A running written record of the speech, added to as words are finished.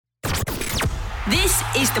This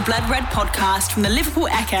is the Blood Red podcast from the Liverpool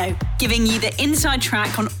Echo, giving you the inside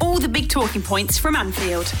track on all the big talking points from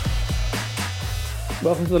Anfield.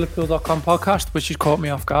 Welcome to the Liverpool.com podcast, which has caught me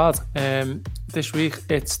off guard. This week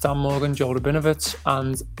it's Dan Morgan, Joe Rabinowitz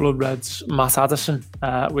and Blood Red's Matt Addison.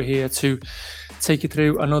 We're here to take you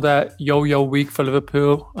through another yo-yo week for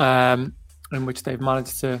Liverpool, in which they've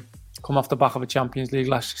managed to come off the back of a Champions League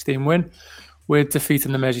last 16 win with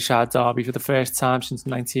defeating the Merseyside derby for the first time since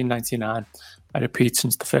 1999. I repeat,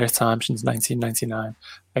 since the first time since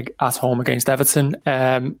 1999 at home against Everton.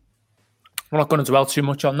 We're not going to dwell too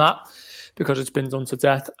much on that because it's been done to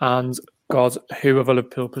death, and God, who of a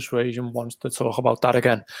Liverpool persuasion wants to talk about that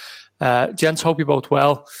again? Gents, hope you both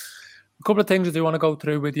well. A couple of things I do want to go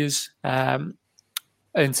through with you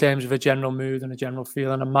in terms of a general mood and a general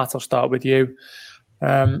feeling, and Matt, I'll start with you.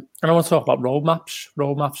 And I want to talk about roadmaps.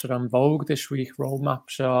 Roadmaps are in vogue this week.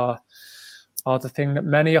 Roadmaps are the thing that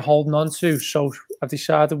many are holding on to. So I've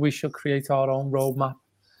decided we shall create our own roadmap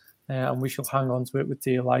and we shall hang on to it with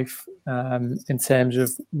dear life in terms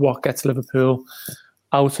of what gets Liverpool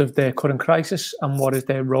out of their current crisis and what is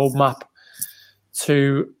their roadmap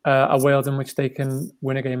to a world in which they can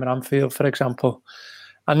win a game at Anfield, for example.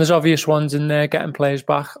 And there's obvious ones in there, getting players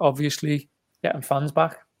back, obviously, getting fans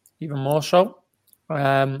back, even more so.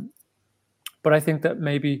 But I think that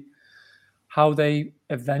maybe how they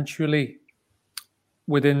eventually,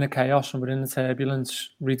 within the chaos and within the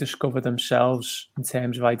turbulence, rediscover themselves in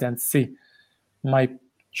terms of identity might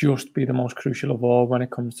just be the most crucial of all when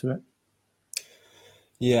it comes to it.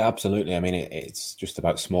 Yeah, absolutely. I mean, it's just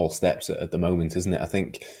about small steps at the moment, isn't it? I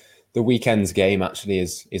think the weekend's game actually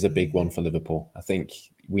is a big one for Liverpool. I think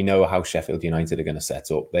we know how Sheffield United are going to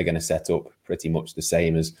set up. They're going to set up pretty much the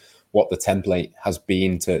same as what the template has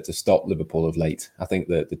been to stop Liverpool of late. I think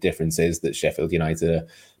that the difference is that Sheffield United are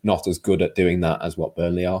not as good at doing that as what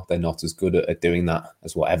Burnley are. They're not as good at doing that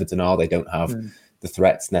as what Everton are. They don't have the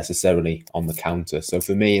threats necessarily on the counter. So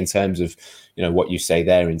for me, in terms of, what you say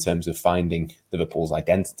there, in terms of finding Liverpool's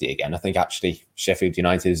identity again, I think actually Sheffield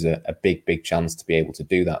United is a big, big chance to be able to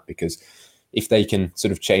do that, because if they can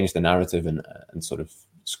sort of change the narrative and sort of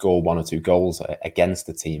score one or two goals against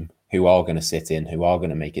the team who are going to sit in, who are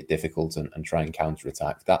going to make it difficult and try and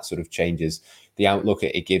counter-attack, that sort of changes the outlook.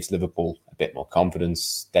 It gives Liverpool a bit more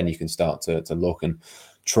confidence. Then you can start to look and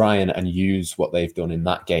try and use what they've done in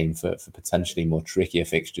that game for potentially more trickier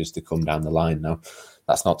fixtures to come down the line. Now,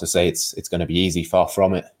 that's not to say it's going to be easy, far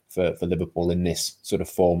from it, for Liverpool in this sort of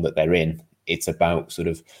form that they're in. It's about sort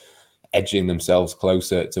of edging themselves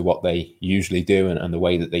closer to what they usually do and the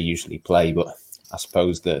way that they usually play. But I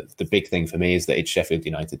suppose the big thing for me is that it's Sheffield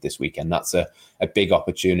United this weekend. That's a big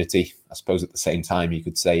opportunity. I suppose at the same time, you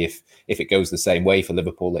could say if it goes the same way for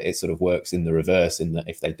Liverpool, it sort of works in the reverse, in that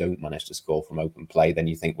if they don't manage to score from open play, then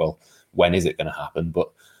you think, well, when is it going to happen?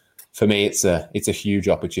 But for me, it's a huge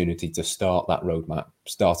opportunity to start that roadmap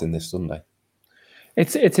starting this Sunday.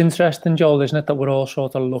 It's interesting, Joel, isn't it, that we're all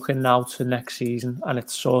sort of looking now to next season, and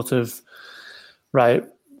it's sort of, right,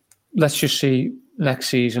 let's just see next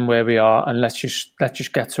season where we are, and let's just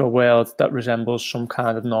get to a world that resembles some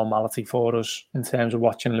kind of normality for us in terms of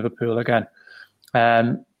watching Liverpool again.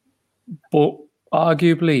 But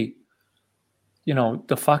arguably,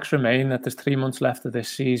 the facts remain that there's 3 months left of this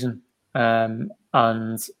season,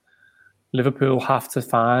 and Liverpool have to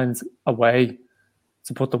find a way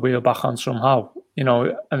to put the wheel back on somehow.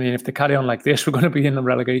 If they carry on like this, we're going to be in the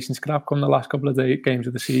relegation scrap come the last couple of games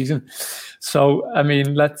of the season. So,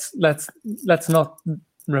 let's not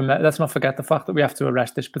forget the fact that we have to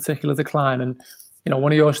arrest this particular decline. And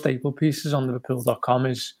one of your staple pieces on Liverpool.com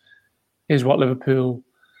is what Liverpool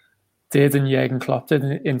did and Jurgen Klopp did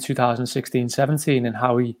in 2016-17, and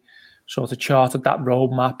how he sort of charted that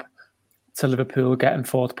roadmap to Liverpool getting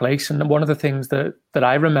fourth place. And one of the things that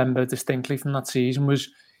I remember distinctly from that season was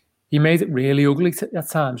he made it really ugly at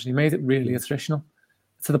times. He made it really attritional,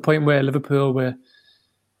 to the point where Liverpool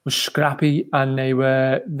was scrappy, and they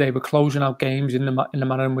were closing out games in the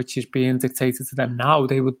manner in which is being dictated to them now.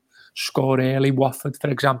 They would score early. Watford, for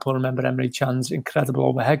example, remember Emre Can's incredible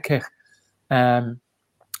overhead kick, and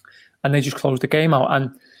they just closed the game out.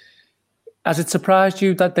 And has it surprised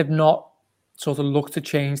you that they've not sort of looked to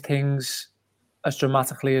change things as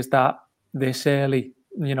dramatically as that this early?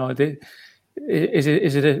 Is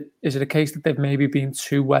it a case that they've maybe been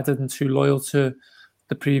too wedded and too loyal to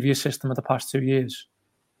the previous system of the past 2 years?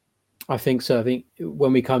 I think so. I think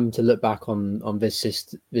when we come to look back on this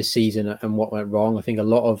season and what went wrong, I think a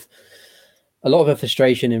lot of the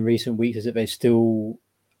frustration in recent weeks is that they still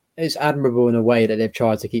it's admirable in a way that they've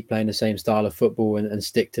tried to keep playing the same style of football and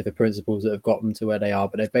stick to the principles that have got them to where they are.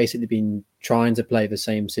 But they've basically been trying to play the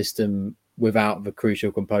same system without the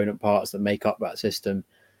crucial component parts that make up that system.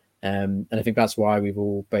 And I think that's why we've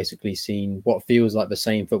all basically seen what feels like the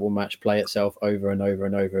same football match play itself over and over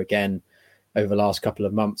and over again over the last couple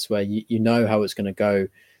of months, where you know how it's going to go.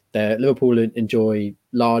 Liverpool enjoy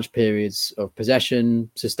large periods of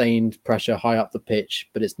possession, sustained pressure high up the pitch,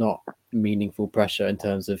 but it's not meaningful pressure in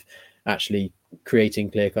terms of actually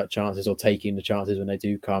creating clear-cut chances or taking the chances when they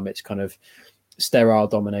do come. It's kind of sterile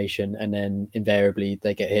domination, and then invariably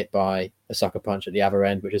they get hit by a sucker punch at the other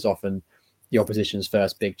end, which is often the opposition's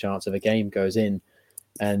first big chance of a game goes in.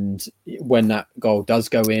 And when that goal does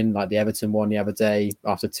go in, like the Everton one the other day,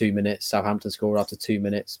 after 2 minutes, Southampton scored after 2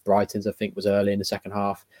 minutes, Brighton's, I think, was early in the second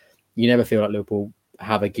half, you never feel like Liverpool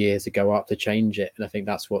have a gear to go up to change it. And I think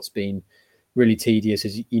that's what's been really tedious,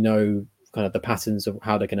 is kind of the patterns of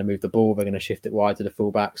how they're going to move the ball. They're going to shift it wide to the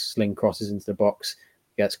fullbacks, sling crosses into the box,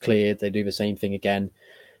 gets cleared, they do the same thing again.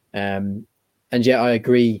 And yet I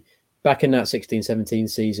agree, back in that 16-17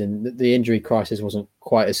 season, the injury crisis wasn't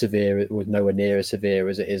quite as severe. It was nowhere near as severe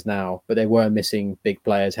as it is now, but they were missing big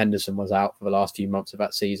players. Henderson was out for the last few months of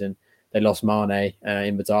that season. They lost Mane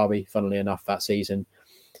in the derby, funnily enough, that season.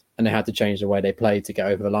 And they had to change the way they played to get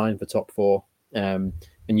over the line for top four. And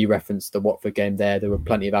you referenced the Watford game there. There were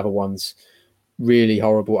plenty of other ones, really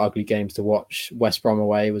horrible, ugly games to watch. West Brom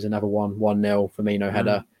away was another one, 1-0, Firmino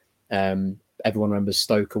header. Everyone remembers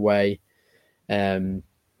Stoke away.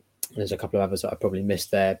 There's a couple of others that I probably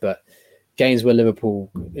missed there. But games where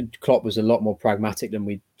Liverpool, Klopp was a lot more pragmatic than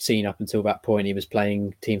we'd seen up until that point. He was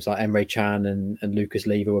playing teams like Emre Can and Lucas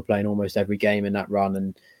Leiva were playing almost every game in that run.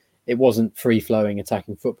 And it wasn't free-flowing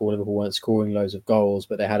attacking football. Liverpool weren't scoring loads of goals,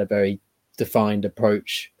 but they had a very defined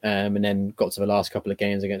approach, and then got to the last couple of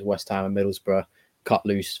games against West Ham and Middlesbrough, cut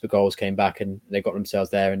loose, the goals came back, and they got themselves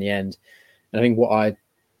there in the end. And I think what I'd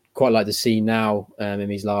quite like to see now in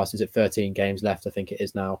these last, 13 games left, I think it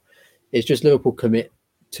is now, it's just Liverpool commit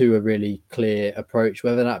to a really clear approach,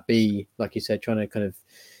 whether that be, like you said, trying to kind of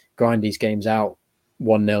grind these games out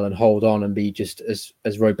 1-0 and hold on and be just as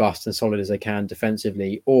robust and solid as they can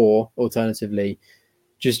defensively, or alternatively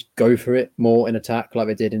just go for it more in attack like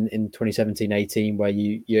they did in 2017-18, where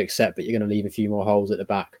you accept that you're going to leave a few more holes at the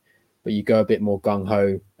back, but you go a bit more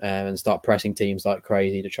gung-ho and start pressing teams like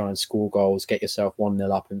crazy to try and score goals, get yourself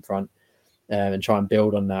 1-0 up in front, and try and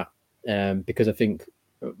build on that. Because I think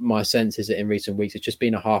my sense is that in recent weeks it's just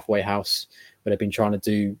been a halfway house where they've been trying to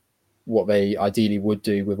do what they ideally would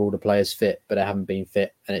do with all the players fit, but they haven't been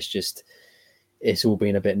fit, and it's all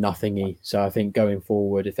been a bit nothingy. So I think going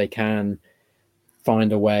forward, if they can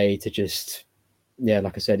find a way to just,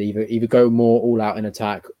 like I said, either go more all out in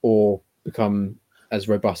attack or become as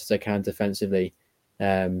robust as they can defensively,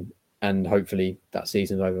 and hopefully that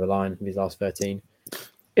season's over the line with his last 13.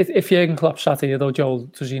 If Jurgen Klopp sat here though, Joel,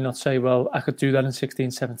 does he not say, well, I could do that in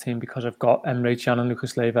 16-17 because I've got Emre Can and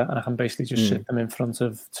Lucas Leiva and I can basically just sit them in front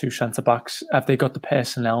of two centre-backs? Have they got the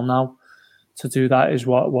personnel now to do that, is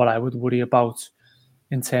what I would worry about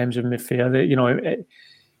in terms of midfield.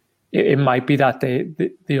 It might be that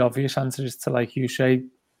the obvious answer is to, like you say,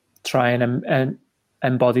 try and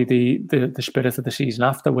embody the spirit of the season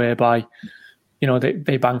after, whereby,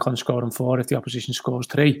 they bank on scoring 4 if the opposition scores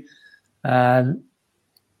 3. And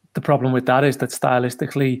the problem with that is that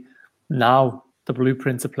stylistically now the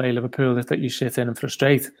blueprint to play Liverpool is that you sit in and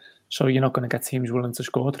frustrate. So you're not going to get teams willing to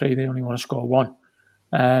score 3. They only want to score 1.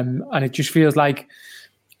 And it just feels like,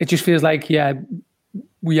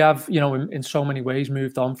 we have, in so many ways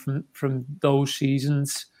moved on from those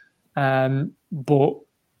seasons. But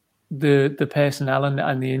the personnel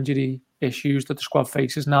and the injury issues that the squad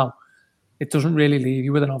faces now, it doesn't really leave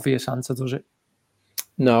you with an obvious answer, does it?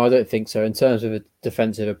 No, I don't think so. In terms of a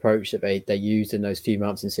defensive approach that they used in those few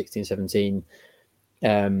months in 16-17,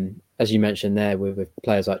 as you mentioned there, with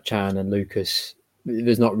players like Can and Lucas,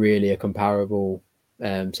 there's not really a comparable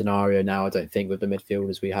scenario now, I don't think, with the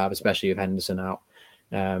midfielders we have, especially with Henderson out.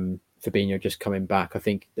 Fabinho just coming back. I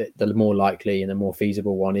think that the more likely and the more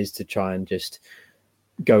feasible one is to try and just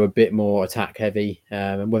go a bit more attack heavy,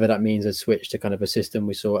 and whether that means a switch to kind of a system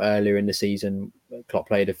we saw earlier in the season. Klopp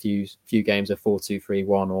played a few games of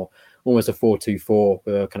 4-2-3-1 or almost a 4-2-4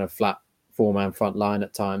 with a kind of flat 4-man front line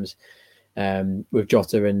at times, with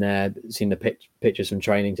Jota in there. Seen the pictures from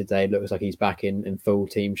training today, looks like he's back in full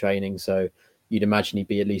team training, so you'd imagine he'd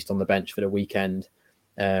be at least on the bench for the weekend.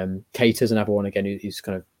 Keita's another one again who's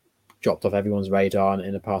kind of dropped off everyone's radar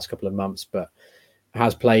in the past couple of months, but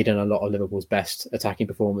has played in a lot of Liverpool's best attacking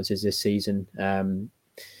performances this season. And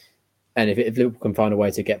if Liverpool can find a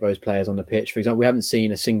way to get those players on the pitch, for example, we haven't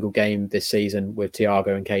seen a single game this season with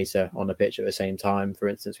Thiago and Keita on the pitch at the same time. For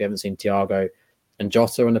instance, we haven't seen Thiago and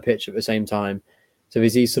Jota on the pitch at the same time. So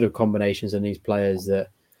there's these sort of combinations and these players that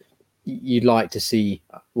you'd like to see.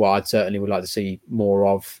 Well, I'd certainly would like to see more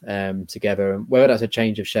of together, and whether that's a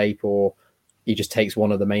change of shape or he just takes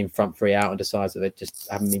one of the main front three out and decides that they just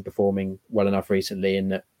haven't been performing well enough recently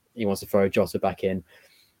and that he wants to throw Jota back in.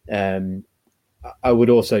 I would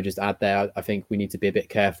also just add there, I think we need to be a bit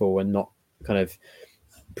careful and not kind of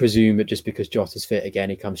presume that just because Jota's fit again,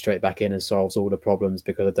 he comes straight back in and solves all the problems,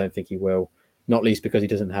 because I don't think he will. Not least because he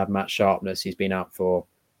doesn't have match sharpness. He's been out for,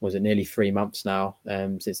 was it nearly 3 months now,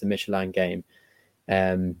 since the Michelin game.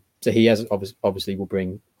 So he has obviously will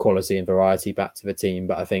bring quality and variety back to the team.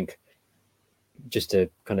 But I think just to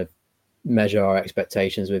kind of measure our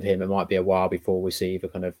expectations with him, it might be a while before we see the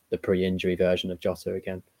kind of the pre-injury version of Jota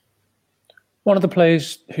again. One of the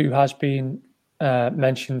players who has been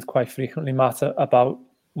mentioned quite frequently, Matt, about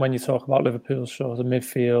when you talk about Liverpool's sort of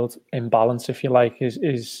midfield imbalance, if you like,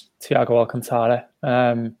 is Thiago Alcantara.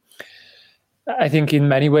 I think in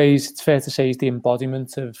many ways it's fair to say he's the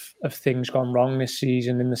embodiment of things gone wrong this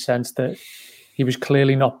season, in the sense that he was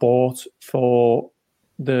clearly not bought for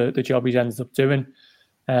the job he's ended up doing.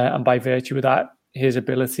 And by virtue of that, his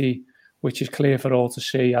ability, which is clear for all to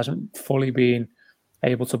see, hasn't fully been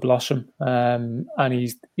able to blossom. And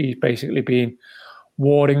he's basically been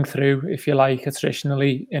warding through, if you like,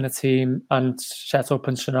 attritionally in a team and set up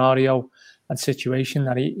a scenario and situation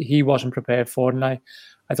that he wasn't prepared for. And I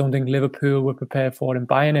don't think Liverpool were prepared for in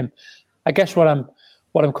buying him. I guess what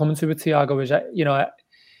I'm coming to with Thiago is that, you know,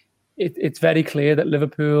 it's very clear that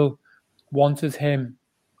Liverpool wanted him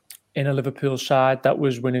in a Liverpool side that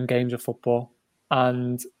was winning games of football,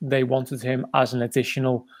 and they wanted him as an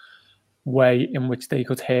additional way in which they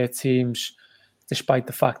could hurt teams, despite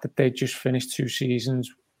the fact that they just finished 2 seasons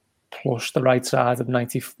plus the right side of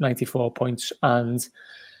 94 points. And,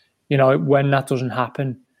 you know, when that doesn't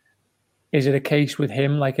happen, is it a case with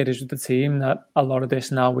him, like it is with the team, that a lot of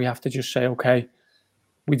this now we have to just say, okay,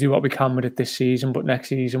 we do what we can with it this season, but next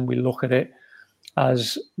season we look at it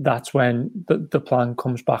as that's when the plan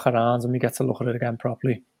comes back around and we get to look at it again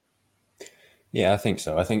properly? Yeah, I think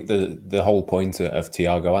so. I think the whole point of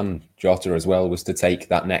Thiago and Jota as well was to take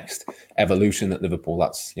that next evolution at Liverpool.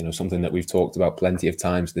 That's, you know, something that we've talked about plenty of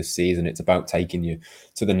times this season. It's about taking you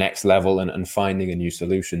to the next level and finding a new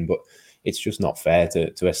solution. But it's just not fair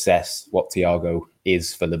to assess what Thiago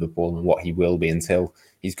is for Liverpool and what he will be until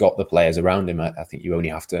he's got the players around him. I think you only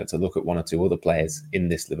have to look at 1 or 2 other players in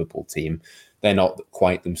this Liverpool team. They're not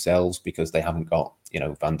quite themselves because they haven't got, you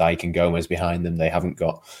know, Van Dijk and Gomez behind them. They haven't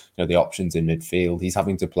got, you know, the options in midfield. He's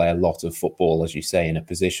having to play a lot of football, as you say, in a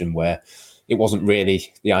position where it wasn't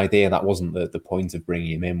really the idea. That wasn't the point of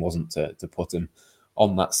bringing him in, wasn't to put him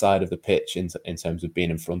on that side of the pitch in terms of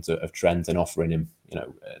being in front of Trent and offering him, you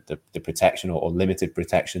know, the protection or limited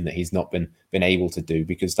protection that he's not been able to do,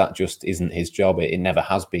 because that just isn't his job. It never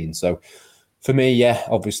has been. So for me, yeah,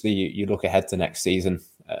 obviously you look ahead to next season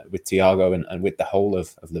with Thiago and with the whole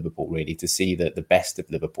of Liverpool, really, to see the best of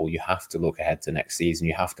Liverpool. You have to look ahead to next season.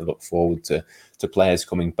 You have to look forward to players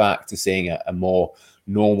coming back, to seeing a more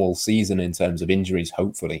normal season in terms of injuries,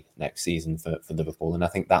 hopefully next season for Liverpool. And I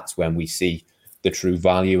think that's when we see the true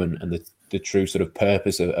value and the true sort of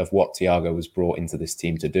purpose of what Thiago was brought into this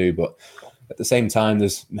team to do. But at the same time,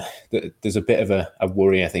 there's a bit of a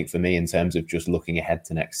worry, I think, for me in terms of just looking ahead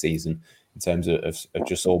to next season, in terms of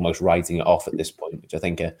just almost writing it off at this point, which I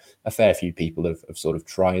think a fair few people have sort of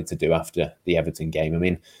tried to do after the Everton game. I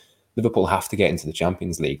mean, Liverpool have to get into the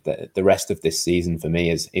Champions League. The rest of this season for me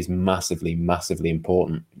is massively, massively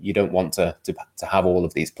important. You don't want to have all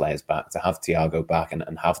of these players back, to have Thiago back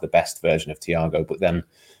and have the best version of Thiago, but then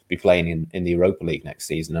be playing in the Europa League next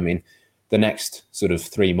season. I mean, the next sort of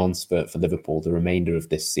 3 months for Liverpool, the remainder of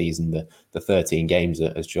this season, the 13 games,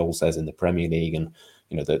 as Joel says, in the Premier League, and,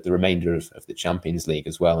 you know, the remainder of the Champions League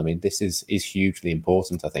as well. I mean, this is hugely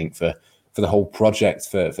important, I think, for the whole project,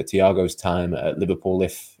 for Thiago's time at Liverpool.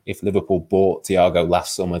 If Liverpool bought Thiago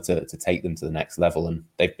last summer to take them to the next level, and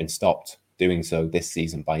they've been stopped doing so this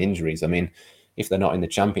season by injuries, I mean, if they're not in the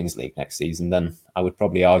Champions League next season, then I would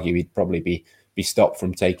probably argue he'd probably be stopped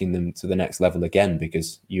from taking them to the next level again,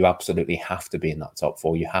 because you absolutely have to be in that top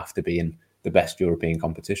 4. You have to be in the best European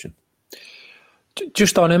competition.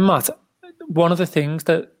 Just on him, Matt, one of the things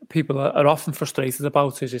that people are often frustrated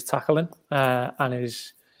about is his tackling and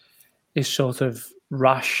his sort of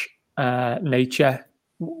rash nature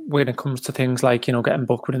when it comes to things like, you know, getting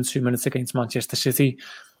booked within 2 minutes against Manchester City.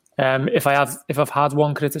 If I've had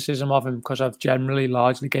one criticism of him, because I've generally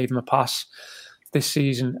largely gave him a pass this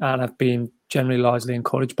season, and I've been generally largely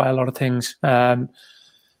encouraged by a lot of things,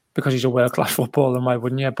 because he's a world-class footballer, why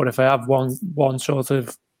wouldn't you? But if I have one sort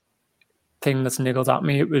of thing that's niggled at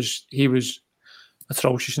me, he was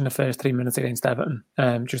atrocious in the first 3 minutes against Everton.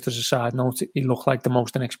 Just as a side note, he looked like the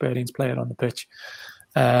most inexperienced player on the pitch.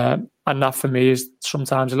 And that for me is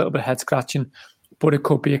sometimes a little bit head scratching, but it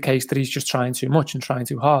could be a case that he's just trying too much and trying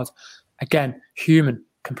too hard. Again, human,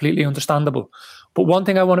 completely understandable. But one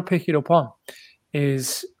thing I want to pick it up on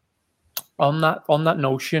is on that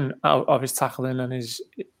notion of his tackling and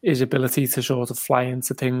his ability to sort of fly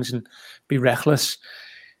into things and be reckless.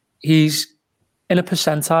 He's in a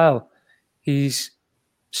percentile. He's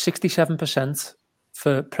 67%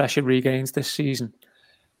 for pressure regains this season.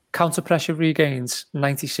 Counter pressure regains,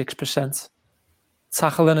 96%.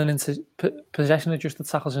 Tackling and possession adjusted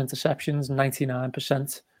tackles and interceptions,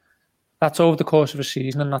 99%. That's over the course of a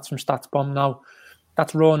season, and that's from StatsBomb. Now,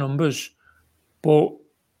 that's raw numbers. But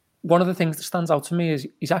one of the things that stands out to me is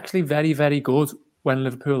he's actually very, very good when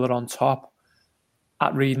Liverpool are on top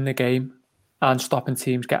at reading the game and stopping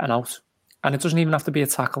teams getting out. And it doesn't even have to be a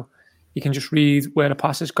tackle. You can just read where the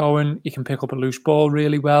pass is going. You can pick up a loose ball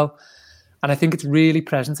really well. And I think it's really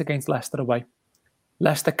present against Leicester away.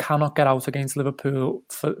 Leicester cannot get out against Liverpool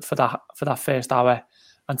for that first hour.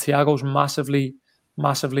 And Thiago's massively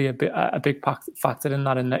a big factor in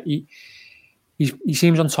that. In that he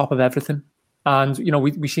seems on top of everything. And, you know,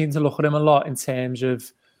 we seem to look at him a lot in terms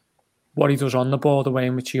of what he does on the ball, the way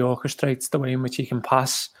in which he orchestrates, the way in which he can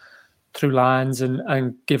pass through lines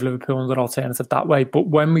and give Liverpool another alternative that way. But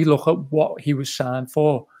when we look at what he was signed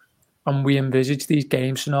for and we envisage these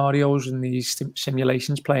game scenarios and these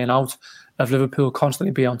simulations playing out of Liverpool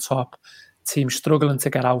constantly be on top, teams struggling to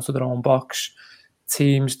get out of their own box,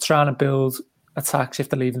 teams trying to build attacks if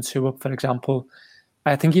they're leaving two up, for example,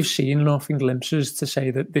 I think you've seen enough in glimpses to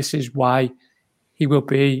say that this is why he will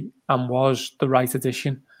be and was the right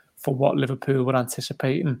addition for what Liverpool were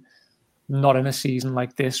anticipating, not in a season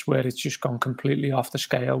like this where it's just gone completely off the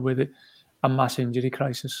scale with a mass injury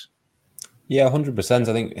crisis. Yeah, 100%.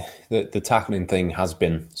 I think the tackling thing has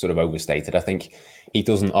been sort of overstated. I think he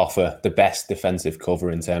doesn't offer the best defensive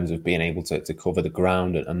cover in terms of being able to cover the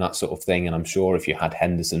ground and that sort of thing. And I'm sure if you had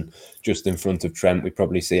Henderson just in front of Trent, we'd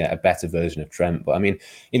probably see a better version of Trent. But I mean,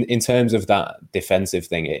 in terms of that defensive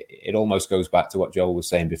thing, it almost goes back to what Joel was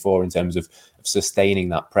saying before in terms of sustaining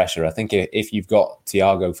that pressure. I think if you've got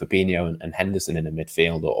Thiago, Fabinho and Henderson in the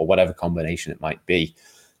midfield or whatever combination it might be,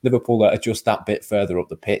 Liverpool are just that bit further up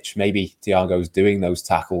the pitch. Maybe Thiago's doing those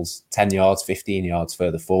tackles 10 yards, 15 yards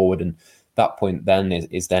further forward. And that point then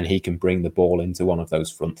is then he can bring the ball into one of those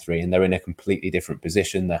front three. And they're in a completely different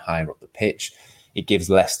position. They're higher up the pitch. It gives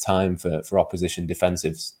less time for opposition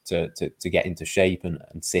defensives to get into shape and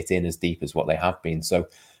sit in as deep as what they have been. So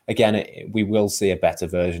again, we will see a better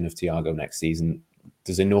version of Thiago next season.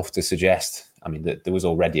 There's enough to suggest. I mean, there was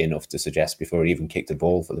already enough to suggest before he even kicked a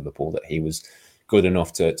ball for Liverpool that he was good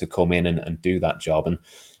enough to come in and do that job. And,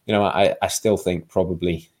 you know, I still think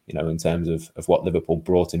probably, you know, in terms of what Liverpool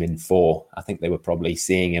brought him in for, I think they were probably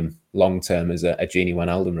seeing him long-term as a Gini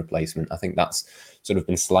Wijnaldum replacement. I think that's sort of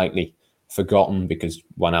been slightly forgotten because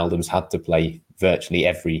Wijnaldum's had to play virtually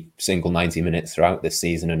every single 90 minutes throughout this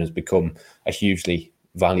season and has become a hugely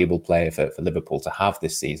valuable player for Liverpool to have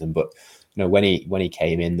this season. But, you know, when he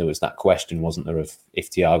came in, there was that question, wasn't there, of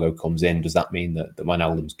if Thiago comes in, does that mean that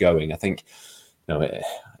Wijnaldum's going? I think, you know,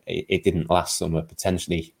 it didn't last summer.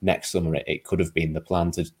 Potentially next summer, it could have been the plan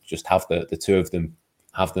to just have the two of them,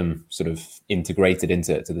 have them sort of integrated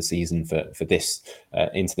into the season for this,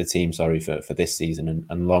 into the team, sorry, for this season.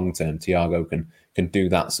 And long term, Thiago can do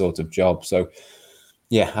that sort of job. So,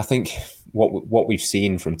 yeah, I think what we've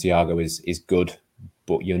seen from Thiago is good,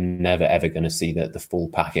 but you're never ever going to see the full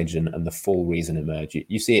package and the full reason emerge.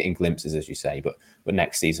 You see it in glimpses, as you say, but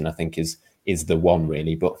next season I think is the one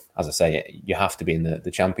really. But as I say, you have to be in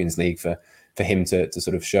the Champions League for him to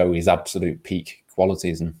sort of show his absolute peak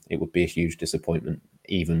qualities, and it would be a huge disappointment,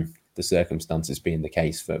 even the circumstances being the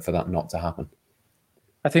case, for that not to happen.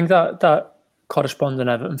 I think that corresponding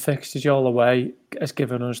Everton fixtures all the way has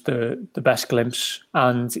given us the best glimpse,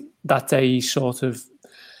 and that day sort of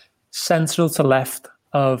central to left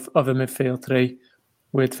of a midfield three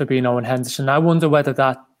with Fabinho and Henderson. I wonder whether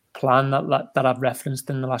that plan that I've referenced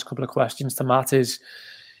in the last couple of questions to Matt is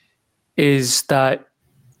that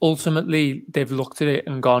ultimately they've looked at it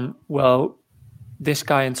and gone, well, this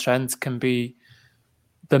guy in Trent can be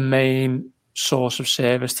the main source of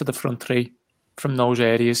service to the front three from those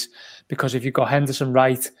areas, because if you've got Henderson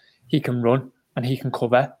right, he can run and he can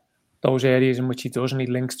cover those areas in which he does, and he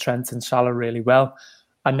links Trent and Salah really well.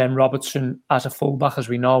 And then Robertson, as a fullback, as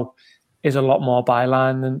we know, is a lot more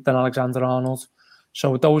byline than Alexander-Arnold.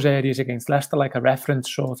 So those areas against Leicester, like a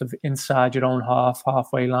reference, sort of inside your own half,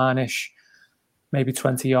 halfway line-ish, maybe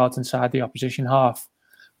 20 yards inside the opposition half,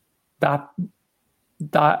 that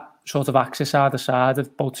that sort of axis either side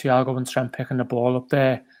of both Thiago and Trent picking the ball up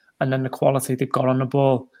there, and then the quality they've got on the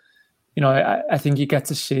ball, you know, I think you get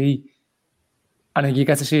to see, and you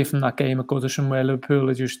get to see it from that game at Goodison where Liverpool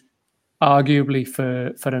are just arguably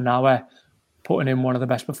for an hour putting in one of the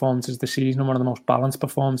best performances of the season and one of the most balanced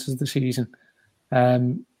performances of the season.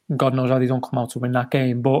 God knows how they don't come out to win that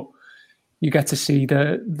game, but you get to see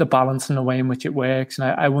the balance and the way in which it works.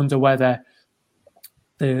 And I wonder whether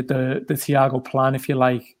the Thiago plan, if you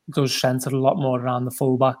like, does centre a lot more around the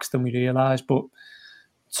fullbacks than we realise. But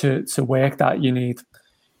to work that, you need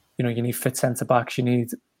fit centre backs, you need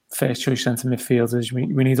first choice centre midfielders.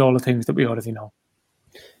 We need all the things that we already know.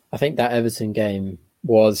 I think that Everton game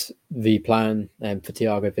was the plan for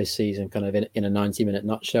Thiago this season, kind of in a 90-minute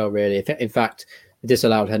nutshell, really. In fact, the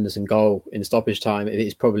disallowed Henderson goal in stoppage time, it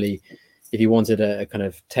is probably, if you wanted a kind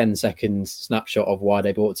of 10-second snapshot of why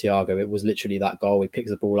they bought Thiago, it was literally that goal. He picks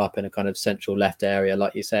the ball up in a kind of central left area,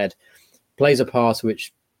 like you said, plays a pass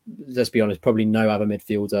which, let's be honest, probably no other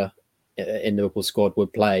midfielder in the Liverpool squad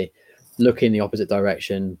would play. Look in the opposite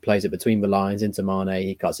direction, plays it between the lines into Mane,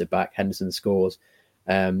 he cuts it back, Henderson scores.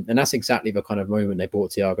 And that's exactly the kind of moment they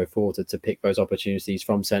brought Thiago for, to pick those opportunities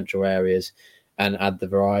from central areas and add the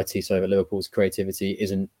variety so that Liverpool's creativity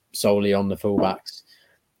isn't solely on the fullbacks.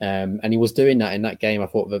 And he was doing that in that game. I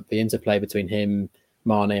thought that the interplay between him,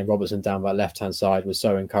 Mane and Robertson down that left-hand side was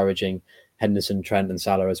so encouraging. Henderson, Trent and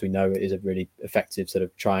Salah, as we know, is a really effective sort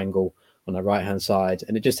of triangle on the right-hand side.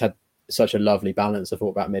 And it just had such a lovely balance. I thought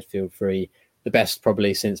about midfield three, the best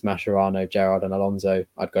probably since Mascherano, Gerrard and Alonso.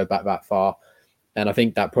 I'd go back that far. And I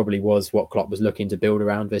think that probably was what Klopp was looking to build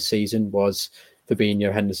around this season, was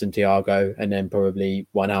Fabinho, Henderson, Thiago, and then probably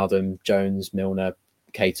Wijnaldum, Jones, Milner,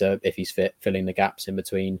 Keita, if he's fit, filling the gaps in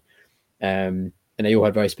between. And they all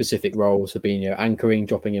had very specific roles. Fabinho anchoring,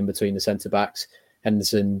 dropping in between the centre-backs.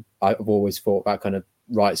 Henderson, I've always thought that kind of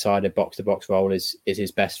right-sided box-to-box role is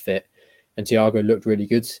his best fit. And Thiago looked really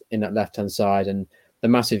good in that left-hand side. And the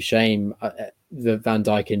massive shame, the Van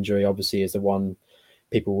Dijk injury obviously is the one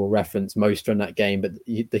people will reference most from that game, but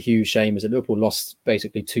the huge shame is that Liverpool lost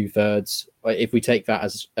basically 2/3. If we take that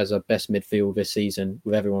as our best midfield this season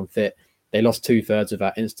with everyone fit, they lost 2/3 of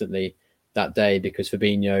that instantly that day because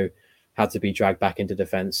Fabinho had to be dragged back into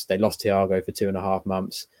defence. They lost Thiago for 2.5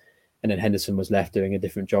 months, and then Henderson was left doing a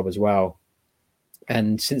different job as well.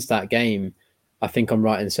 And since that game, I think I'm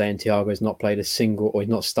right in saying Thiago has not played he's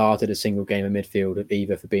not started a single game of midfield of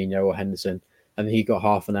either Fabinho or Henderson. I mean, he got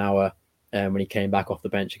half an hour when he came back off the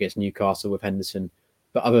bench against Newcastle with Henderson.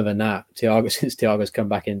 But other than that, since Thiago's come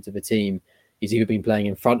back into the team, he's either been playing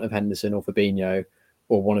in front of Henderson or Fabinho,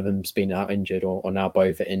 or one of them's been out injured, or now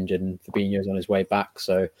both are injured, and Fabinho's on his way back.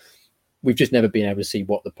 So we've just never been able to see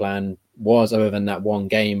what the plan was other than that one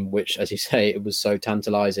game, which, as you say, it was so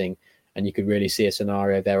tantalising. And you could really see a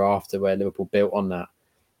scenario thereafter where Liverpool built on that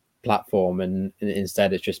platform. And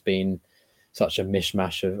instead, it's just been such a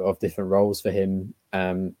mishmash of different roles for him.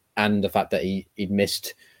 And the fact that he'd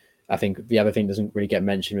missed, I think the other thing doesn't really get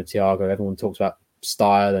mentioned with Thiago. Everyone talks about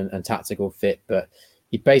style and tactical fit, but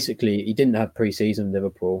he didn't have pre-season in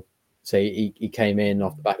Liverpool. So he came in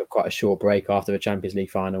off the back of quite a short break after the Champions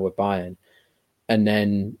League final with Bayern. And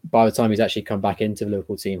then by the time he's actually come back into the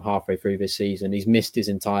Liverpool team halfway through this season, he's missed his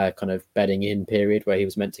entire kind of bedding in period where he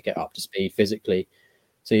was meant to get up to speed physically.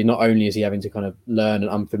 So not only is he having to kind of learn an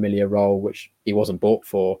unfamiliar role, which he wasn't bought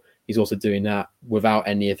for, he's also doing that without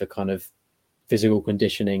any of the kind of physical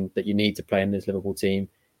conditioning that you need to play in this Liverpool team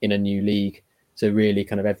in a new league. So really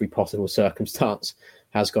kind of every possible circumstance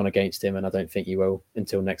has gone against him. And I don't think you will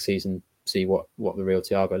until next season see what the real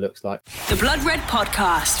Thiago looks like. The Blood Red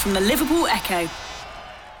Podcast from the Liverpool Echo.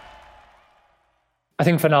 I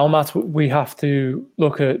think for now, Matt, we have to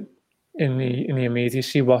look at in the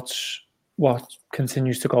immediacy what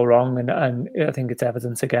continues to go wrong. And I think it's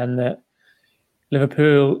evident again that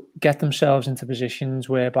Liverpool get themselves into positions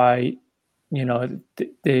whereby, you know,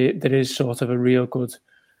 there is sort of a real good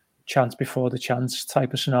chance before the chance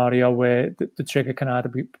type of scenario where the trigger can either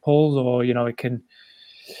be pulled or, you know,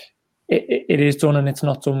 it is done and it's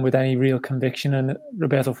not done with any real conviction. And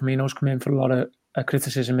Roberto Firmino's come in for a lot of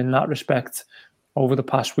criticism in that respect over the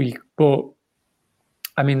past week. But,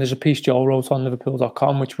 I mean, there's a piece Joe wrote on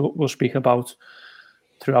Liverpool.com, which we'll speak about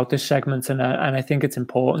throughout this segment. And I think it's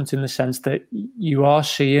important in the sense that you are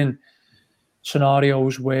seeing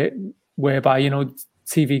scenarios whereby, you know,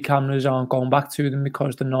 TV cameras aren't going back to them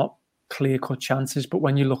because they're not clear-cut chances. But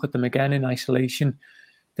when you look at them again in isolation,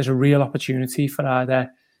 there's a real opportunity for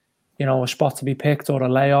either, you know, a spot to be picked or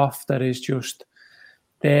a layoff that is just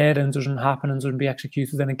there and doesn't happen and doesn't be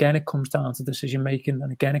executed. And again, it comes down to decision-making.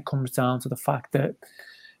 And again, it comes down to the fact that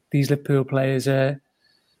these Liverpool players are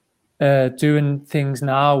doing things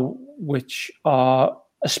now which are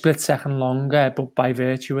a split second longer, but by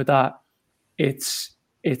virtue of that, it's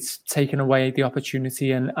taken away the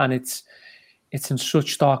opportunity, and it's in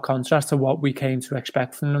such stark contrast to what we came to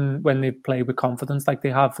expect from them when they play with confidence like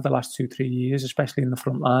they have for the last 2-3 years, especially in the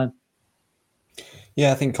front line.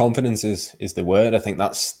 Yeah, I think confidence is the word. I think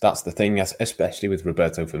that's the thing, especially with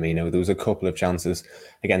Roberto Firmino. There was a couple of chances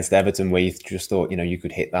against Everton where you just thought, you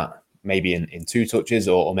could hit that maybe in 2 touches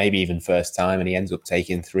or maybe even first time, and he ends up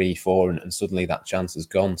taking 3, 4, and suddenly that chance is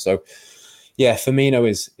gone. So, yeah, Firmino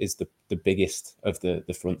is the biggest of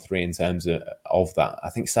the front three in terms of that. I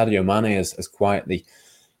think Sadio Mane has quietly,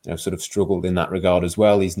 sort of struggled in that regard as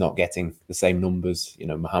well. He's not getting the same numbers.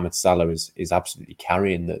 Mohamed Salah is absolutely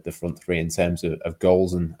carrying the front three in terms of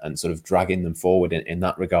goals and sort of dragging them forward in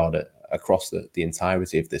that regard across the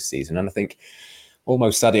entirety of this season. And I think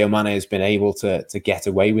almost Sadio Mane has been able to get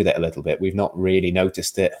away with it a little bit. We've not really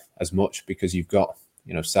noticed it as much because you've got,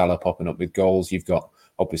 Salah popping up with goals. You've got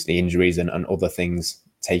obviously injuries and other things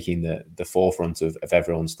taking the forefront of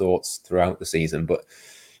everyone's thoughts throughout the season. But,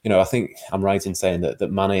 I think I'm right in saying that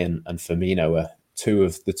Mane and Firmino are 2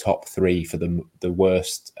 of the top 3 for the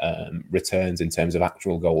worst returns in terms of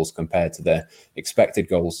actual goals compared to their expected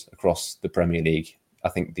goals across the Premier League. I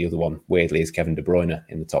think the other one, weirdly, is Kevin De Bruyne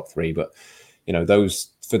in the top 3. But,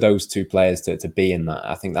 for those 2 players to be in that,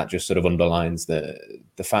 I think that just sort of underlines the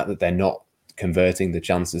fact that they're not converting the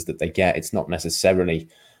chances that they get. It's not necessarily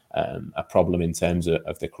a problem in terms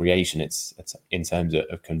of the creation. It's in terms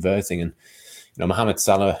of converting. And Mohamed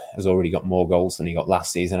Salah has already got more goals than he got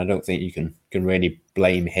last season. I don't think you can really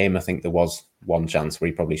blame him. I think there was one chance where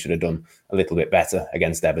he probably should have done a little bit better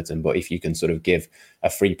against Everton. But if you can sort of give a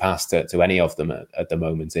free pass to any of them at the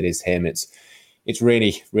moment, it is him. It's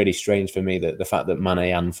really, really strange for me that the fact that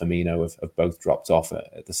Mane and Firmino have both dropped off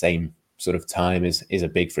at the same sort of time is a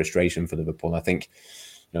big frustration for Liverpool. I think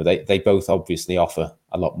they both obviously offer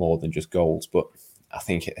a lot more than just goals, but I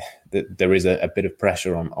think that there is a bit of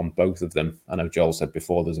pressure on both of them. I know Joel said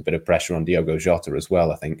before there's a bit of pressure on Diogo Jota as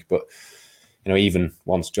well, I think. But, even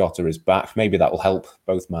once Jota is back, maybe that will help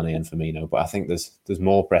both Mane and Firmino. But I think there's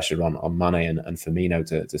more pressure on Mane and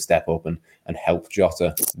Firmino to step up and help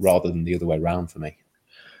Jota rather than the other way around for me.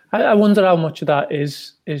 I wonder how much of that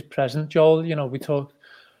is present, Joel.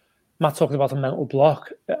 Matt talked about a mental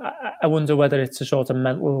block. I wonder whether it's a sort of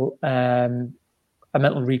mental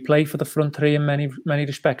replay for the front three in many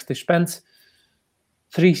respects. They spent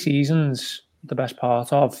 3 seasons, the best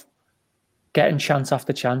part of, getting chance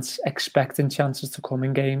after chance, expecting chances to come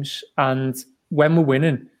in games. And when we're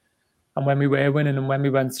winning, and when we were winning, and when we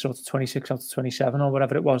went sort of 26 out of 27 or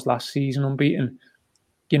whatever it was last season unbeaten,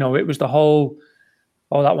 it was the whole,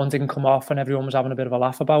 that one didn't come off, and everyone was having a bit of a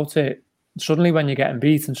laugh about it. Suddenly when you're getting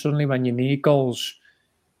beat and suddenly when you need goals,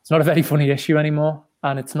 it's not a very funny issue anymore.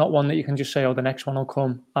 And it's not one that you can just say, the next one will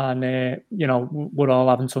come and, we're all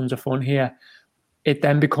having tons of fun here. It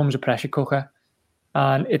then becomes a pressure cooker.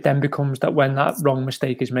 And it then becomes that when that wrong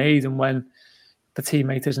mistake is made and when the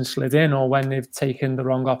teammate isn't slid in or when they've taken the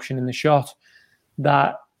wrong option in the shot,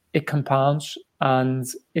 that it compounds and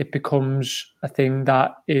it becomes a thing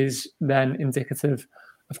that is then indicative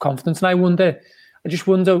of confidence. And I just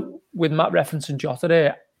wonder, with Matt referencing Jota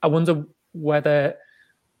there, I wonder whether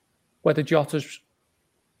Jota's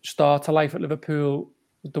start to life at Liverpool,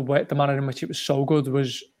 the manner in which it was so good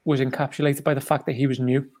was encapsulated by the fact that he was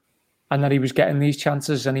new and that he was getting these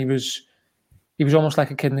chances, and he was almost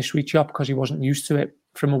like a kid in the sweet shop because he wasn't used to it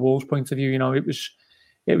from a Wolves point of view.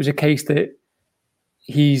 It was a case that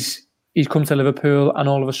he's come to Liverpool and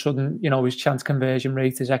all of a sudden, his chance conversion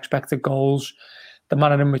rate, his expected goals, the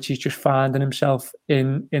manner in which he's just finding himself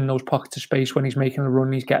in those pockets of space when he's making a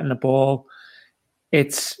run, he's getting the ball.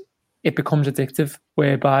 It becomes addictive,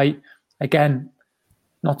 whereby, again,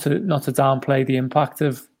 not to downplay the impact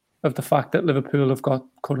of the fact that Liverpool have got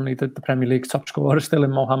currently the Premier League's top scorer still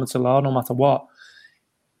in Mohamed Salah, no matter what.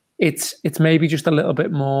 It's maybe just a little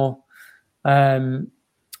bit more, maybe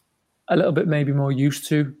more used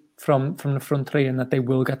to from the front three, and that they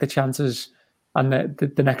will get the chances, and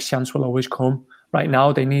the next chance will always come. Right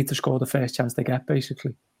now, they need to score the first chance they get,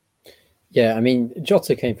 basically. Yeah, I mean,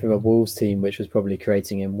 Jota came from a Wolves team which was probably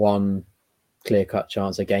creating him one clear-cut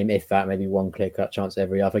chance a game, if that, maybe one clear-cut chance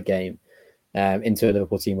every other game, into a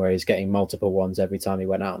Liverpool team where he's getting multiple ones every time he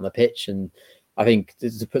went out on the pitch. And I think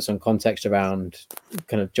to put some context around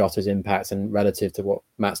kind of Jota's impact and relative to what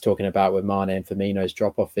Matt's talking about with Mane and Firmino's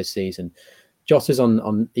drop-off this season, Jota's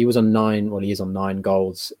he is on 9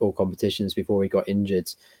 goals, all competitions, before he got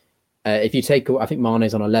injured. If you take, I think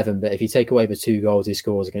Mane's on 11, but if you take away the 2 goals he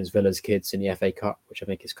scores against Villa's kids in the FA Cup, which I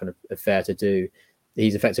think is kind of fair to do,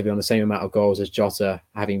 he's effectively on the same amount of goals as Jota,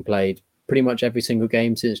 having played pretty much every single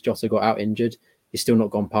game since Jota got out injured. He's still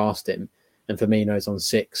not gone past him. And Firmino's on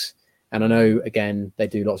 6. And I know, again, they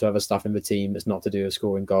do lots of other stuff in the team that's not to do with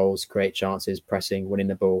scoring goals, create chances, pressing, winning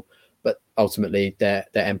the ball. But ultimately, their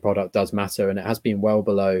end product does matter. And it has been well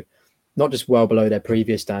below, not just well below their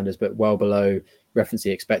previous standards, but well below reference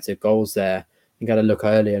the expected goals there. You got to look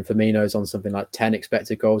earlier, and Firmino's on something like 10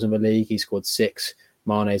 expected goals in the league. He scored 6.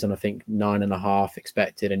 Mane's on, I think, 9.5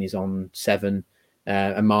 expected, and he's on 7.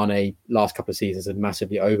 And Mane, last couple of seasons, had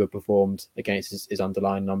massively overperformed against his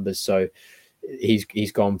underlying numbers. So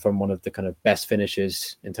he's gone from one of the kind of best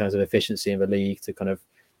finishers in terms of efficiency in the league to kind of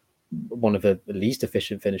one of the least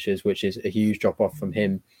efficient finishers, which is a huge drop off from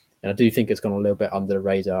him. And I do think it's gone a little bit under the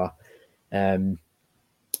radar.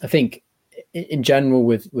 I think in general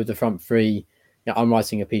with the front three, I'm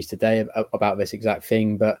writing a piece today about this exact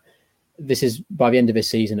thing, but this is, by the end of this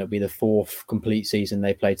season, it'll be the 4th complete season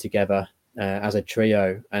they played together as a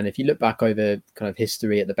trio. And if you look back over kind of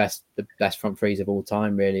history at the best front threes of all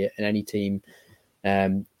time, really, in any team,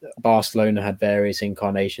 Barcelona had various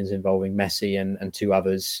incarnations involving Messi and 2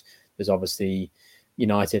 others. There's obviously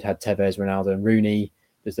United had Tevez, Ronaldo and Rooney.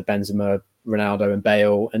 There's the Benzema, Ronaldo and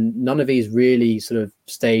Bale. And none of these really sort of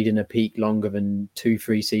stayed in a peak longer than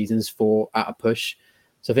 2-3 seasons for at a push.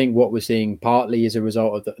 So I think what we're seeing partly is a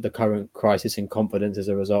result of the current crisis in confidence as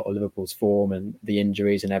a result of Liverpool's form and the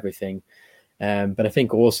injuries and everything. But I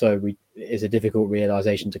think also it's a difficult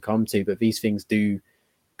realisation to come to, but these things do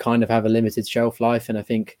kind of have a limited shelf life. And I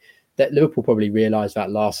think that Liverpool probably realised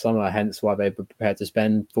that last summer, hence why they were prepared to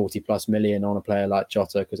spend 40+ million on a player like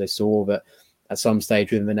Jota, because they saw that at some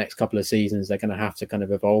stage within the next couple of seasons, they're going to have to kind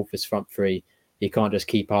of evolve this front three. You can't just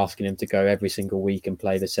keep asking him to go every single week and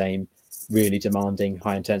play the same really demanding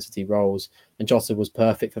high intensity roles. And Jota was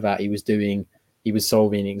perfect for that. He was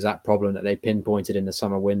solving the exact problem that they pinpointed in the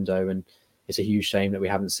summer window. And it's a huge shame that we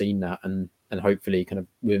haven't seen that. And hopefully kind of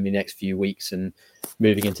within the next few weeks and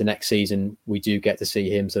moving into next season, we do get to see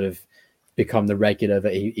him sort of become the regular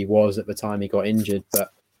that he was at the time he got injured.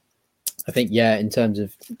 But I think, yeah, in terms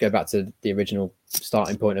of go back to the original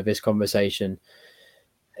starting point of this conversation,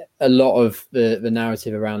 a lot of the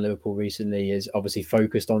narrative around Liverpool recently is obviously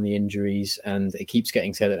focused on the injuries, and it keeps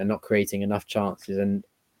getting said that they're not creating enough chances. And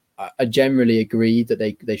I generally agree that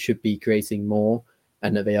they should be creating more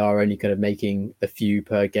and that they are only kind of making a few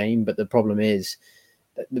per game. But the problem is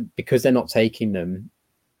that because they're not taking them,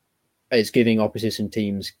 it's giving opposition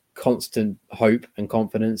teams constant hope and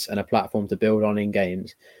confidence and a platform to build on in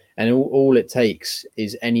games. And all it takes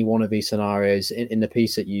is any one of these scenarios. In the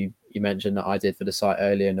piece that you mentioned that I did for the site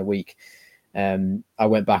earlier in the week, I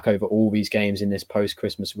went back over all these games in this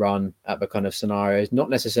post-Christmas run at the kind of scenarios, not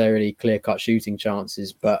necessarily clear-cut shooting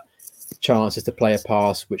chances, but chances to play a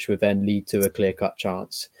pass which would then lead to a clear-cut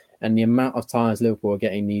chance. And the amount of times Liverpool are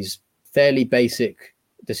getting these fairly basic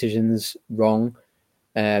decisions wrong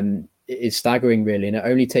is staggering, really. And it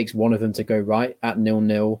only takes one of them to go right at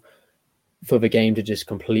 0-0 for the game to just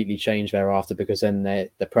completely change thereafter, because then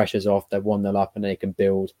the pressure's off, they're 1-0 up and they can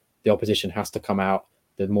build. The opposition has to come out,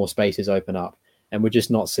 the more spaces open up. And we're just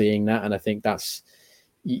not seeing that. And I think that's,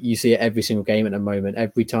 you see it every single game at the moment.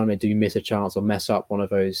 Every time they do miss a chance or mess up one of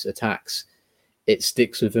those attacks, it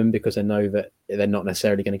sticks with them because they know that they're not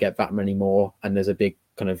necessarily going to get that many more. And there's a big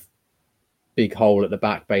hole at the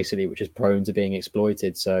back, basically, which is prone to being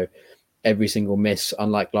exploited. So every single miss,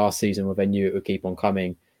 unlike last season where they knew it would keep on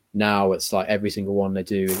coming, now it's like every single one they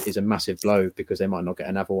do is a massive blow because they might not get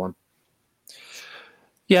another one.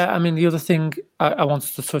 Yeah, I mean, the other thing I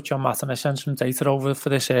wanted to touch on, Matt, and I sent some data over for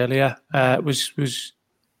this earlier, was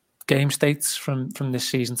game states from this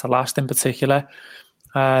season to last in particular.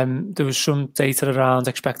 There was some data around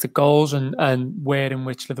expected goals and where in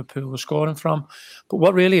which Liverpool was scoring from. But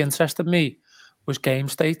what really interested me was game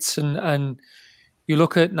states. And you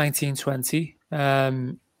look at 1920,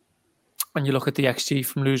 and you look at the XG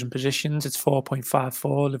from losing positions, it's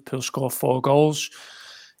 4.54. Liverpool score 4 goals.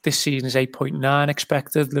 This season is 8.9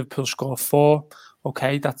 expected. Liverpool score 4.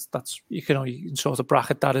 Okay, that's you can sort of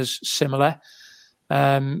bracket that as similar.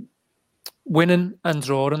 Winning and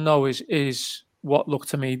drawing though is what looked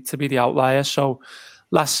to me to be the outlier. So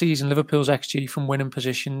last season, Liverpool's XG from winning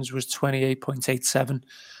positions was 28.87,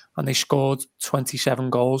 and they scored 27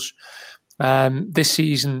 goals. This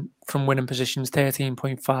season, from winning positions,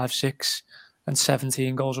 13.56 and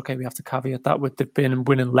 17 goals. Okay, we have to caveat that with they've been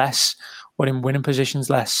winning less, or in winning positions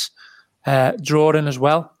less. Drawing as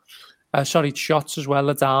well. Shots as well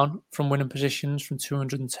are down from winning positions from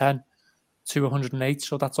 210 to 108.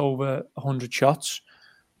 So that's over 100 shots.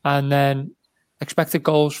 And then expected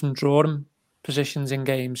goals from drawing positions in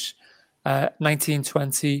games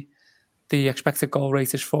 1920, the expected goal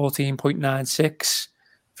rate is 14.96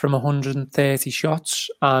 from 130 shots,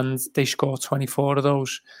 and they scored 24 of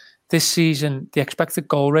those. This season, the expected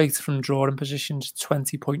goal rate from drawing positions is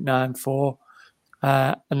 20.94,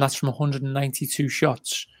 and that's from 192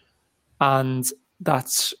 shots, and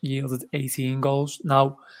that's yielded 18 goals.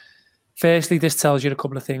 Now, firstly, this tells you a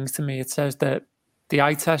couple of things to me. It says that the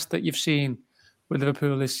eye test that you've seen with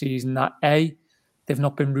Liverpool this season, that A, they've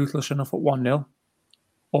not been ruthless enough at 1-0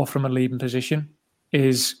 or from a leading position,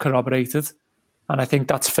 is corroborated. And I think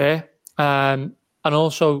that's fair. And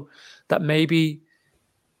also that maybe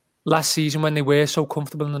last season, when they were so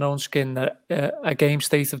comfortable in their own skin, that a game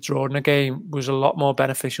state of drawing a game was a lot more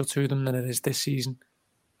beneficial to them than it is this season.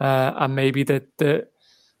 And maybe the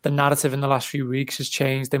narrative in the last few weeks has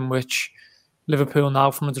changed, in which Liverpool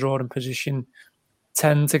now from a drawing position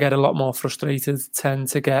tend to get a lot more frustrated, tend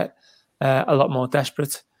to get a lot more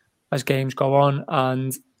desperate as games go on,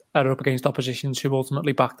 and are up against oppositions who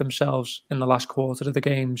ultimately back themselves in the last quarter of the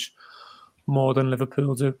games more than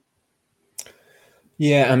Liverpool do.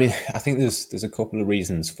 Yeah, I mean, I think there's a couple of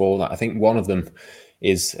reasons for that. I think one of them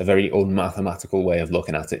is a very unmathematical way of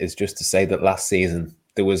looking at it, is just to say that last season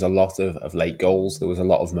there was a lot of late goals. There was a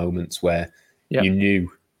lot of moments where you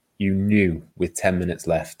knew with 10 minutes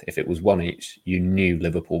left, if it was one each, you knew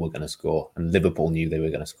Liverpool were going to score, and Liverpool knew they were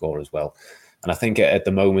going to score as well. And I think at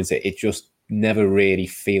the moment, it just never really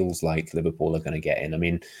feels like Liverpool are going to get in. I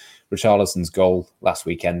mean, Richarlison's goal last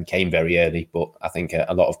weekend came very early, but I think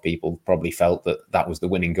a lot of people probably felt that was the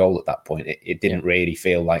winning goal at that point. It didn't really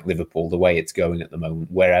feel like Liverpool, the way it's going at the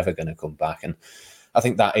moment, we're ever going to come back. And I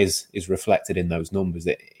think that is reflected in those numbers.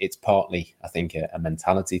 It's partly, I think, a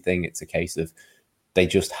mentality thing. It's a case of they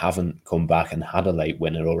just haven't come back and had a late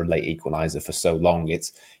winner or a late equaliser for so long.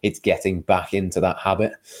 It's getting back into that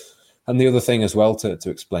habit. And the other thing as well to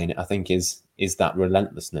explain it, I think, is that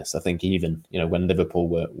relentlessness. I think even, when Liverpool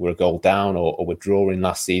were a goal down or were drawing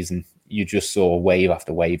last season, you just saw wave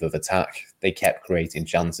after wave of attack. They kept creating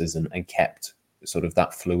chances and kept sort of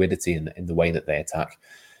that fluidity in the way that they attack.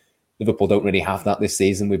 Liverpool don't really have that this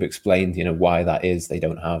season. We've explained, why that is. They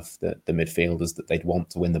don't have the midfielders that they'd want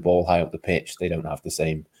to win the ball high up the pitch. They don't have the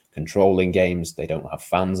same controlling games. They don't have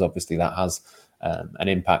fans. Obviously, that has an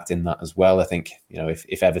impact in that as well. I think,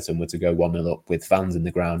 if Everton were to go 1-0 up with fans in the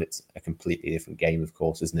ground, it's a completely different game, of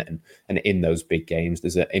course, isn't it? And in those big games,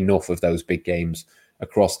 there's enough of those big games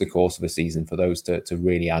across the course of a season for those to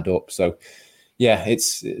really add up. So, yeah,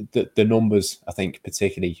 it's the numbers, I think,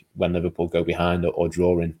 particularly when Liverpool go behind or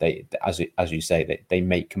drawing, they, as you say, they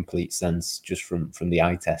make complete sense just from the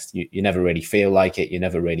eye test. You never really feel like it. You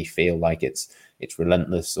never really feel like it's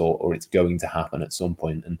relentless or it's going to happen at some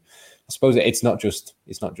point. And I suppose it's not just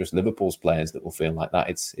Liverpool's players that will feel like that.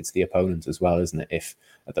 It's the opponent as well, isn't it? If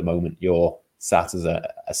at the moment you're sat as a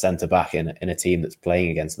centre back in a team that's playing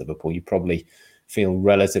against Liverpool, you probably feel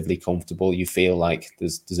relatively comfortable. You feel like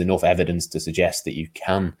there's enough evidence to suggest that you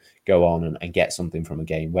can go on and get something from a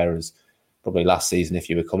game. Whereas probably last season, if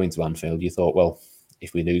you were coming to Anfield, you thought, well,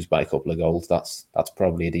 if we lose by a couple of goals, that's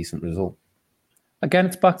probably a decent result. Again,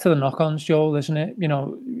 it's back to the knock-ons, Joel, isn't it?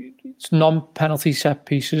 It's non-penalty set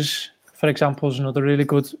pieces, for example, is another really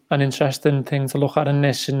good and interesting thing to look at in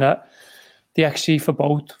this, in that the XG for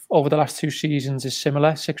both over the last two seasons is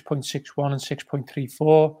similar, 6.61 and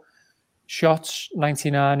 6.34. Shots,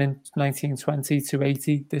 99 in 1920 to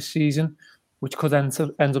 80 this season, which could end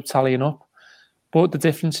up tallying up. But the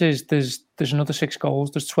difference is there's another 6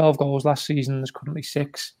 goals. There's 12 goals last season. There's currently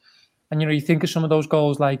 6. And, you think of some of those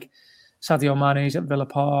goals like Sadio Mane's at Villa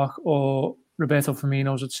Park or Roberto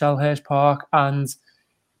Firmino's at Selhurst Park. And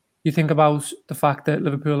you think about the fact that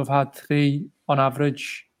Liverpool have had 3, on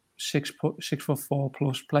average, 6'4"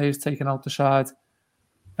 plus players taken out the side.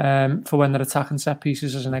 For when they're attacking set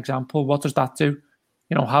pieces, as an example, what does that do?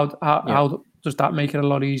 How does that make it a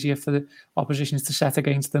lot easier for the oppositions to set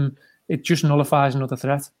against them? It just nullifies another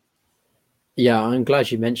threat. Yeah, I'm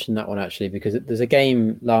glad you mentioned that one, actually, because there's a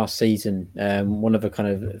game last season, one of the kind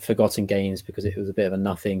of forgotten games because it was a bit of a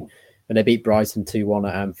nothing, when they beat Brighton 2-1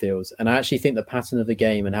 at Anfield. And I actually think the pattern of the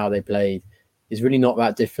game and how they played is really not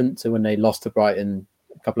that different to when they lost to Brighton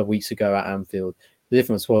a couple of weeks ago at Anfield. The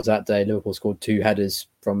difference was that day Liverpool scored 2 headers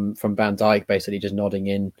from Van Dijk, basically just nodding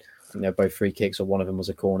in. Both free kicks, or one of them was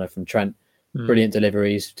a corner from Trent. Brilliant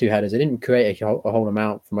deliveries, 2 headers. They didn't create a whole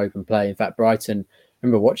amount from open play. In fact, Brighton, I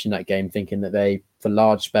remember watching that game thinking that they, for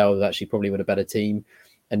large spells, actually probably were a better team.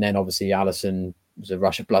 And then obviously Alisson, was a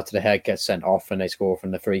rush of blood to the head, gets sent off and they score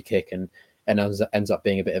from the free kick and ends up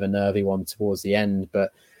being a bit of a nervy one towards the end.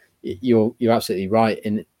 But you're absolutely right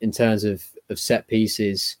in terms of set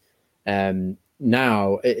pieces.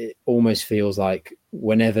 now it almost feels like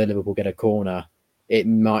whenever Liverpool get a corner, it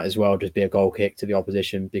might as well just be a goal kick to the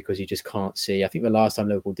opposition, because you just can't see. I think the last time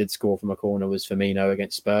Liverpool did score from a corner was Firmino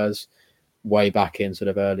against Spurs, way back in sort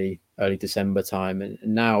of early December time. And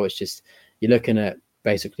now it's just, you're looking at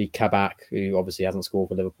basically Kabak, who obviously hasn't scored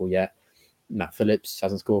for Liverpool yet. Matt Phillips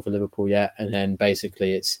hasn't scored for Liverpool yet. And then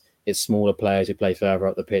basically it's smaller players who play further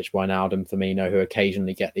up the pitch, Wijnaldum, Firmino, who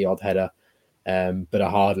occasionally get the odd header, but are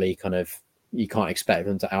hardly you can't expect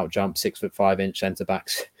them to out-jump 6'5"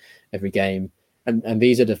 centre-backs every game. And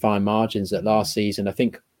these are defined margins that last season, I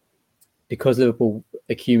think, because Liverpool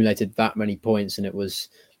accumulated that many points, and it was,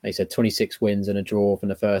 they said, 26 wins and a draw from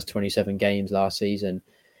the first 27 games last season,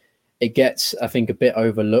 it gets, I think, a bit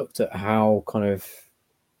overlooked at how kind of,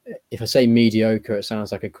 if I say mediocre, it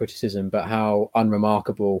sounds like a criticism, but how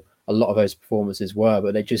unremarkable a lot of those performances were.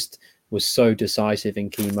 But they just was so decisive in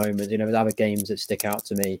key moments. There's other games that stick out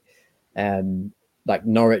to me, like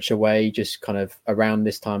Norwich away, just kind of around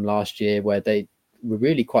this time last year, where they were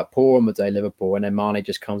really quite poor on the day, Liverpool, and then Mane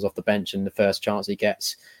just comes off the bench and the first chance he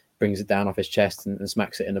gets brings it down off his chest and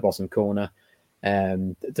smacks it in the bottom corner.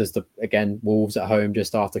 Wolves at home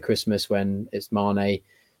just after Christmas, when it's Mane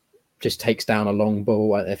just takes down a long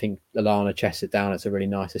ball. I think Lallana chests it down. It's a really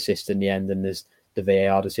nice assist in the end, and there's the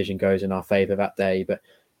VAR decision goes in our favour that day. But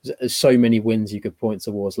there's so many wins you could point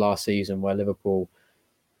towards last season where Liverpool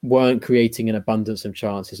weren't creating an abundance of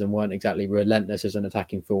chances and weren't exactly relentless as an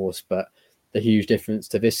attacking force. But the huge difference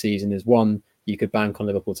to this season is, one, you could bank on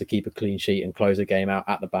Liverpool to keep a clean sheet and close a game out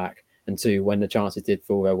at the back, and two, when the chances did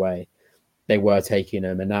fall their way, they were taking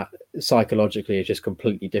them. And that psychologically is just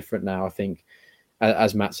completely different now. I think,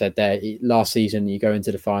 as Matt said there, last season, you go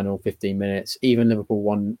into the final 15 minutes, even Liverpool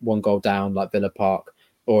one goal down like Villa Park,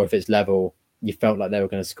 or if it's level, you felt like they were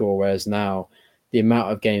going to score. Whereas now, the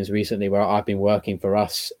amount of games recently where I've been working for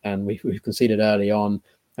us and we've conceded early on.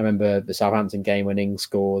 I remember the Southampton game when Ings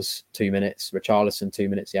scores 2 minutes, Richarlison 2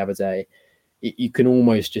 minutes the other day. You can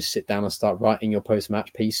almost just sit down and start writing your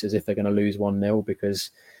post-match piece as if they're going to lose 1-0,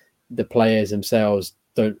 because the players themselves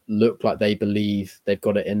don't look like they believe they've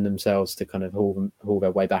got it in themselves to kind of haul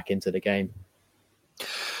their way back into the game.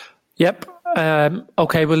 Yep.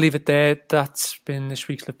 Okay, we'll leave it there. That's been this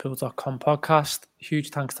week's Liverpool.com podcast.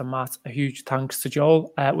 Huge thanks to Matt. A huge thanks to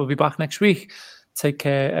Joel. We'll be back next week. Take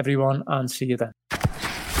care, everyone, and see you then.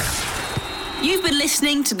 You've been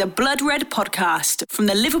listening to the Blood Red podcast from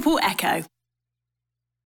the Liverpool Echo.